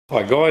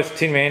Hi guys,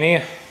 Tin Man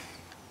here.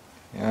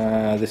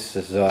 This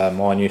is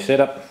my new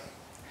setup.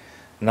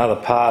 Another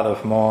part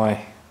of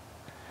my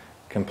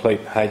complete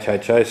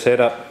HHO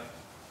setup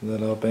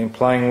that I've been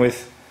playing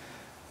with.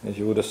 As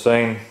you would have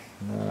seen,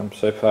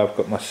 so far I've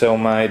got my cell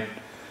made.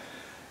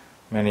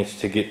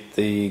 Managed to get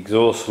the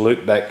exhaust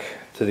loop back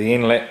to the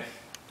inlet.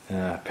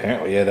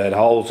 Apparently it had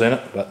holes in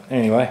it, but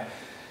anyway,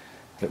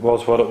 it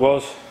was what it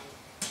was.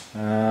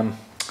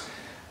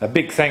 A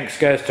big thanks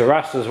goes to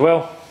Russ as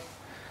well,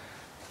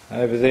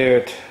 over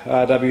there at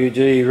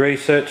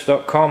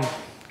rwgresearch.com.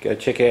 Go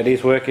check out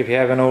his work if you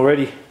haven't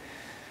already.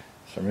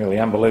 Some really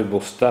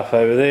unbelievable stuff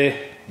over there,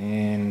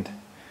 and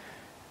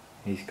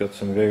he's got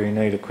some very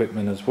neat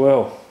equipment as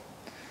well.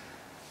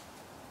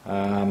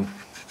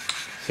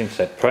 Since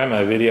that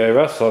promo video,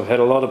 Russ, I've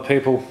had a lot of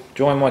people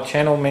join my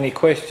channel, many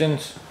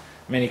questions,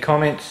 many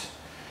comments.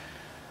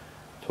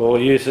 To all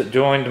of you that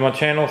joined my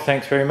channel,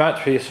 thanks very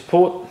much for your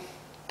support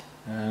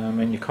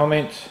and your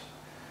comments.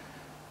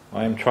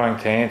 I am trying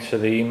to answer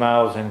the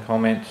emails and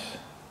comments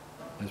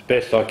as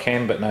best I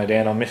can, but no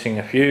doubt I'm missing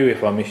a few.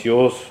 If I miss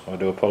yours, I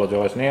do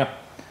apologise now.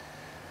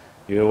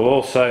 You will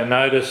also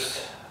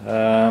notice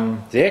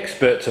the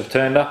experts have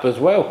turned up as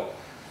well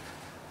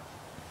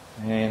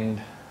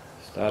and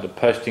started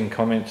posting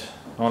comments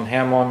on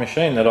how my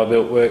machine that I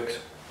built works.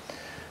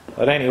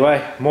 But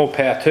anyway, more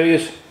power to you.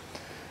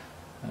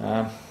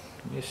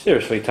 You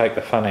seriously take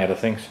the fun out of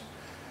things.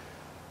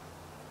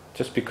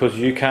 Just because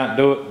you can't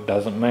do it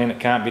doesn't mean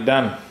it can't be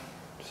done.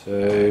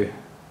 So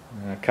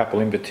a couple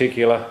in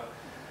particular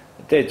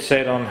dead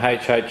set on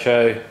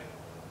HHO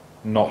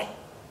not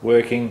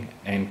working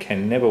and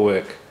can never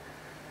work.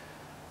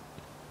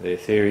 Their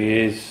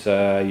theory is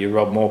you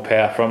rob more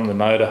power from the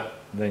motor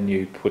than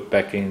you put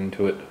back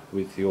into it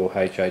with your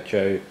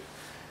HHO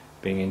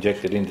being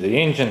injected into the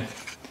engine.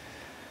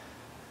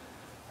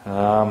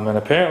 And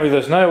apparently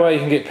there's no way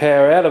you can get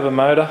power out of a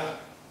motor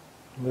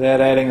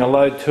without adding a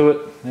load to it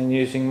and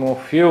using more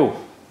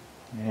fuel.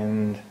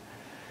 And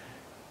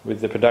with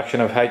the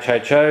production of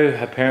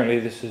HHO, apparently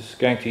this is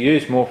going to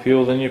use more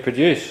fuel than you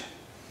produce.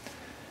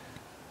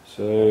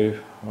 So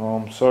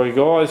I'm sorry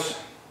guys,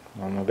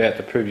 I'm about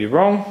to prove you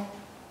wrong.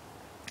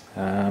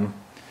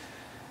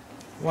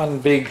 One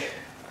big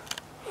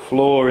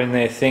flaw in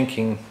their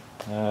thinking,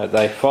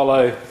 they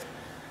follow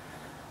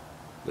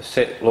the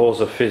set laws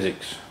of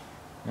physics.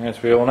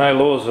 As we all know,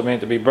 laws are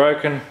meant to be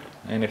broken,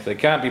 and if they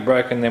can't be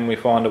broken, then we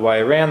find a way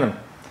around them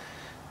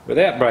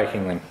without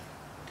breaking them.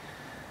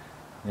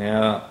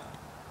 Now,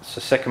 it's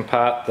the second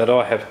part that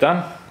I have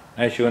done.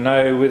 As you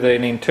know, with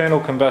an internal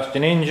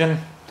combustion engine,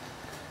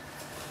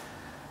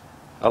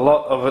 a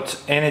lot of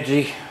its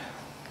energy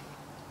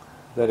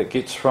that it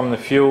gets from the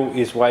fuel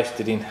is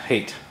wasted in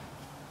heat.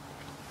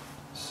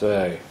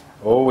 So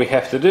all we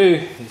have to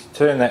do is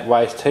turn that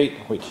waste heat,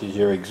 which is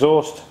your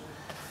exhaust,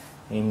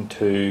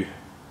 into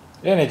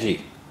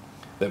energy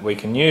that we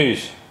can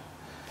use.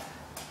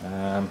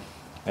 And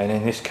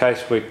in this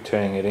case we're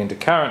turning it into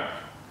current,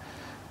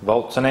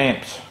 volts and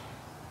amps,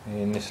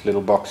 in this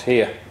little box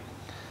here.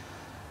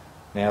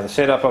 Now the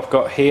setup I've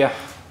got here,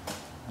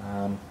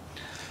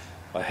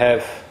 I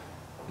have,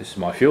 this is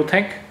my fuel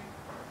tank,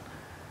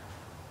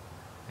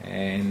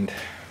 and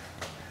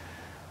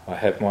I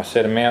have my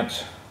set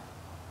amounts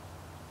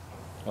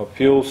of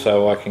fuel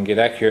so I can get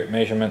accurate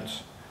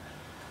measurements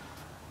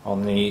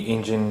on the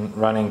engine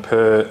running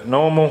per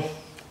normal.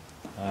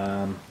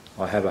 I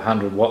have a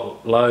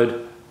 100-watt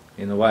load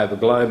in the way of a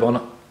globe on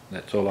it.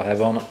 That's all I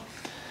have on it,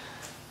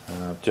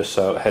 just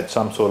so it had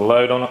some sort of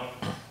load on it.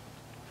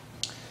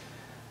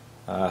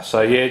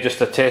 So yeah,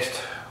 just a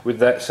test with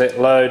that set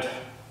load,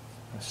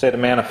 a set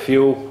amount of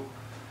fuel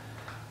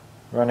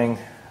running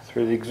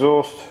through the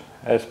exhaust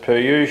as per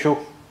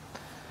usual,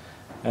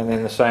 and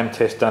then the same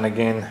test done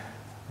again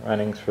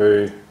running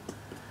through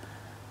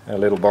a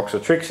little box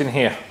of tricks in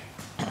here.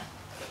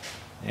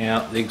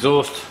 Now the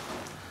exhaust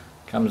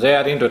comes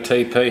out into a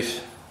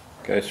T-piece,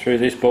 goes through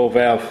this ball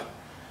valve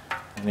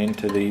and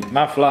into the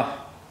muffler,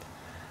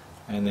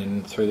 and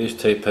then through this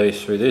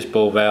T-piece, through this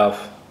ball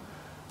valve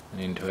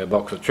and into our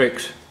box of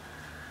tricks.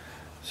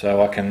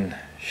 So I can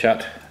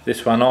shut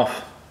this one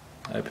off,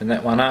 open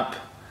that one up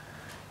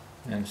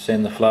and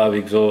send the flow of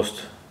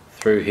exhaust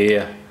through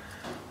here,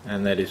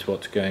 and that is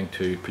what's going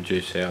to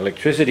produce our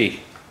electricity.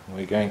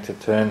 We're going to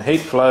turn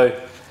heat flow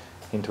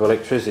into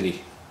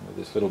electricity with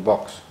this little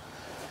box.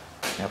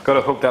 Now I've got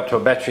it hooked up to a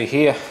battery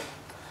here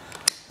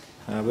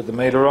with the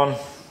meter on.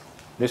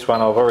 This one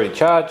I've already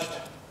charged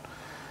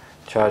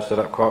it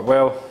up quite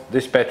well.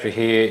 This battery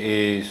here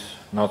is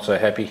not so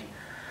happy.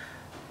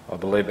 I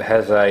believe it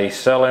has a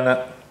cell in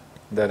it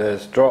that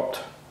has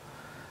dropped.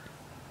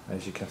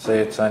 As you can see,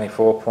 it's only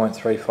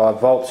 4.35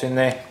 volts in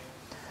there.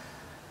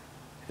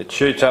 It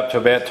shoots up to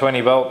about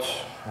 20 volts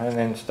and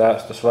then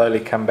starts to slowly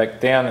come back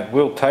down. It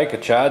will take a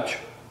charge,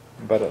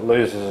 but it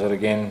loses it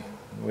again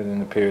within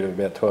the period of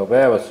about 12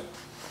 hours.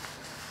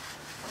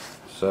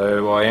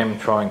 So I am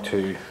trying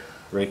to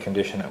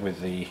recondition it with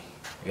the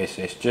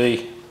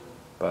SSG,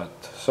 but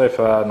so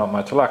far not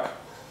much luck.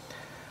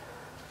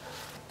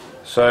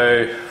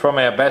 So from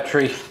our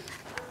battery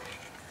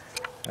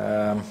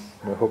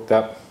we're hooked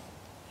up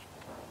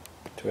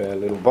to our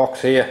little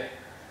box here.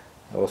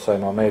 Also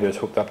my meter is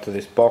hooked up to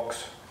this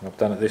box. I've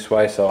done it this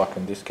way so I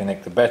can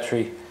disconnect the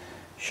battery,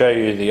 show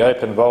you the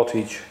open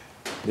voltage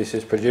this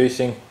is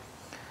producing.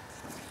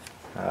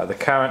 The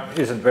current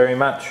isn't very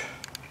much,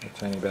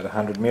 it's only about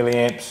 100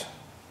 milliamps,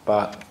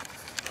 but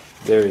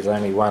there is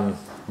only one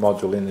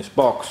module in this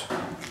box.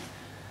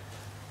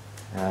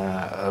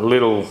 A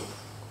little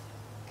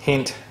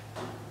hint,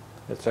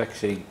 it's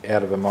actually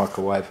out of a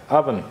microwave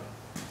oven,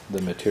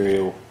 the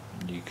material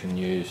you can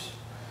use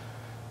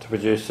to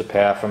produce the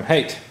power from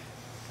heat.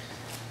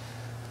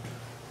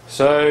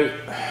 So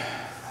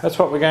that's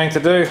what we're going to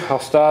do. I'll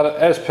start it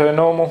as per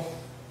normal.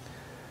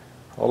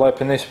 I'll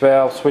open this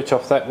valve, switch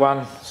off that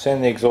one,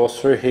 send the exhaust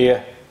through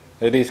here.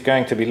 It is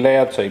going to be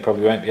loud, so you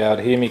probably won't be able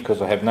to hear me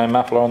because I have no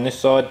muffler on this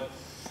side,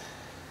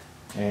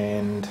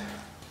 and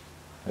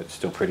it's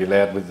still pretty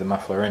loud with the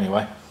muffler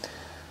anyway.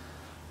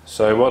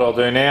 So what I'll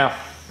do now,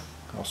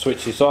 I'll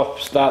switch this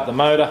off, start the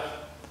motor.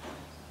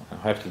 I'll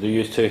have to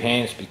use two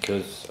hands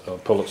because I'll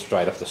pull it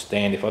straight off the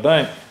stand if I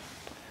don't.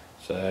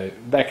 So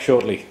back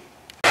shortly.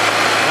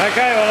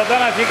 Okay, well I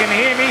don't know if you can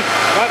hear me,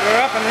 but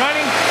we're up and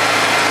running.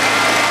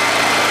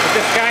 We're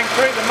just going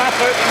through the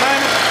muffler at the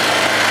moment.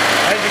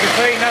 As you can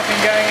see, nothing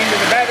going into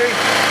the battery.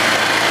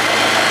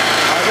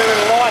 I have a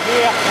little light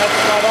here,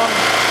 that's not on.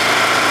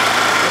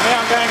 So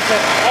now I'm going to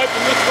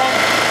open this one,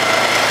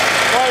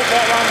 close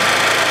that one,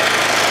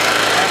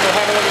 and we'll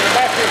have a look at the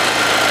battery.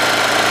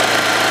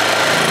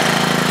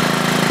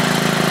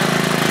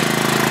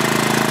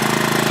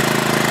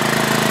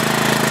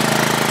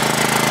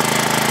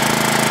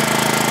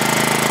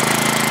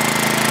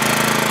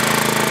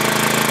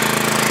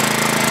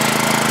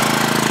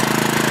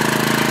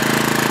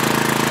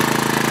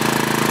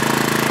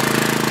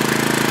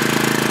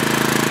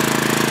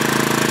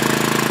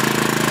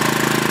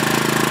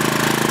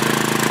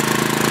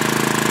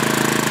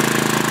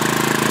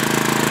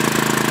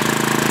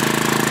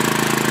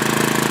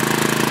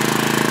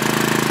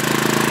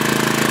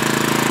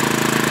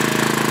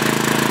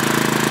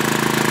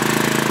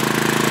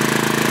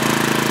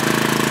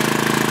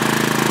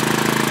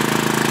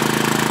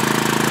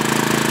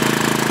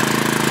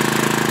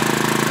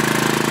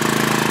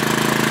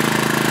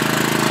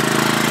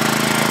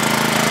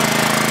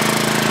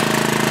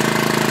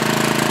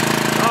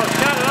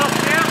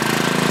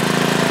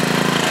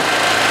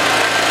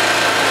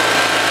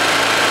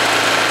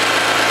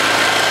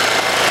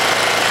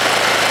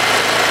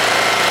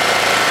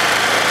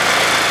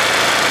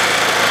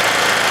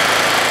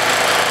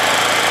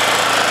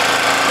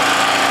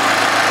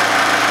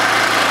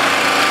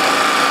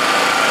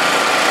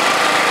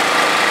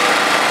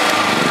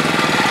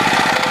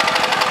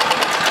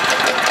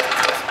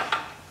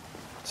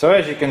 So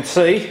as you can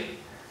see,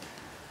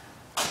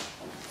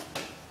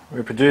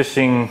 we're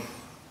producing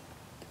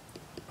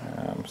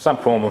some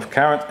form of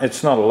current.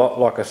 It's not a lot,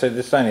 like I said,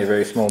 there's only a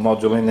very small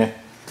module in there.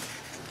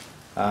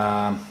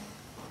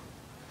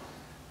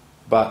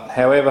 But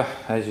however,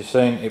 as you've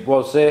seen, it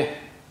was there,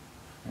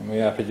 and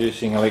we are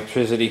producing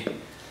electricity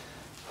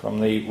from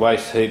the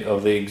waste heat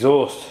of the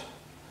exhaust.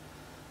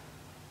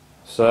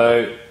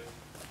 So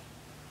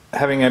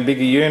having a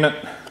bigger unit,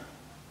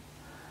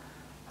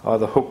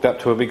 either hooked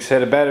up to a big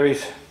set of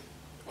batteries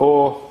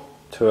or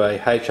to a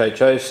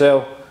HHO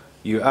cell,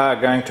 you are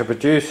going to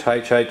produce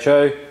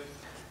HHO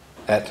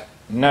at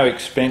no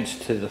expense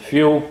to the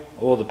fuel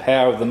or the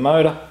power of the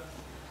motor.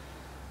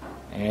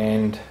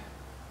 And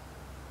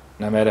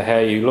no matter how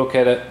you look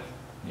at it,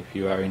 if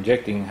you are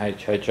injecting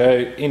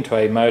HHO into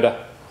a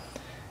motor,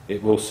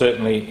 it will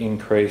certainly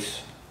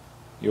increase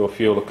your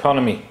fuel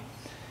economy,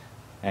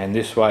 and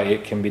this way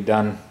it can be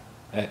done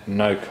at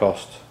no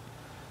cost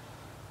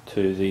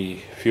to the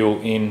fuel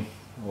in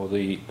or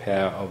the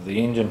power of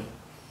the engine.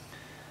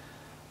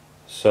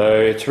 So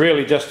it's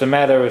really just a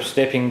matter of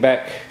stepping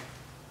back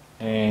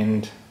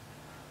and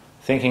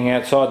thinking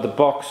outside the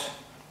box.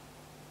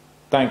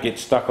 Don't get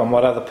stuck on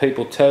what other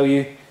people tell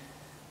you.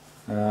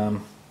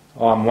 I'm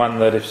one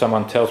that if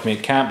someone tells me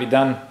it can't be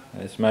done,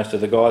 as most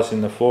of the guys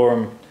in the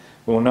forum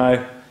will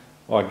know,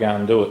 I go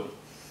and do it.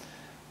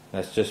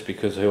 That's just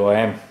because of who I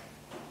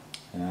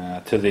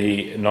am. To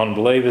the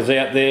non-believers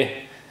out there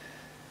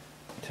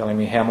telling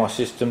me how my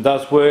system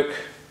does work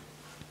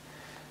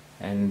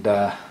and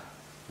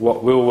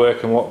what will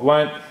work and what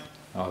won't,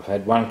 I've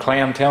had one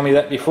clown tell me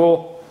that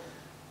before,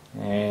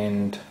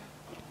 and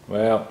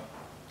well,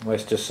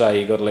 let's just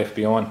say he got left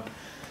behind.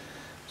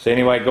 So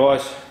anyway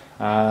guys,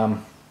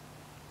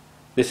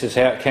 this is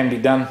how it can be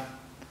done.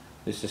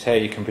 This is how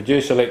you can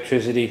produce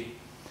electricity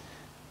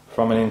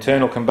from an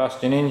internal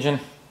combustion engine.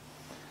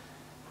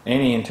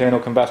 Any internal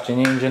combustion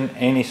engine,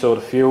 any sort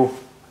of fuel,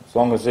 as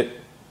long as it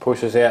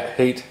pushes out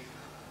heat,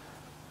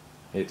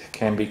 it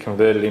can be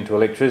converted into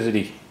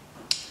electricity.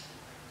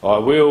 I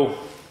will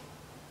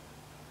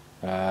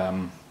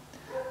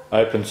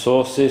open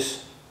source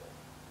this,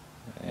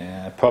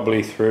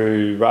 probably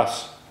through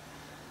Russ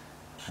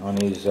on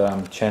his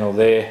channel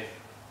there,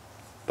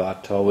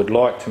 but I would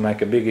like to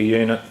make a bigger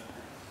unit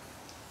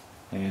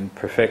and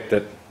perfect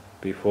it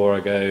before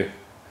I go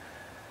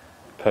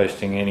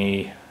posting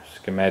any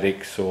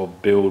schematics or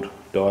build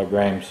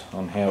diagrams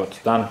on how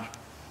it's done.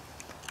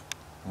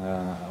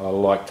 I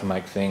like to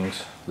make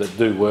things that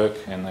do work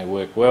and they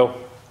work well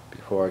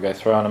before I go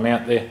throwing them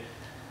out there,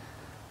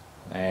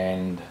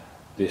 and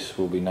this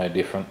will be no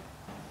different.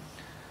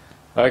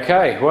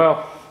 Okay,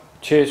 well,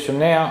 cheers for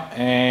now,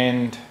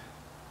 and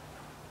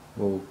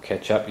we'll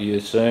catch up with you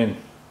soon.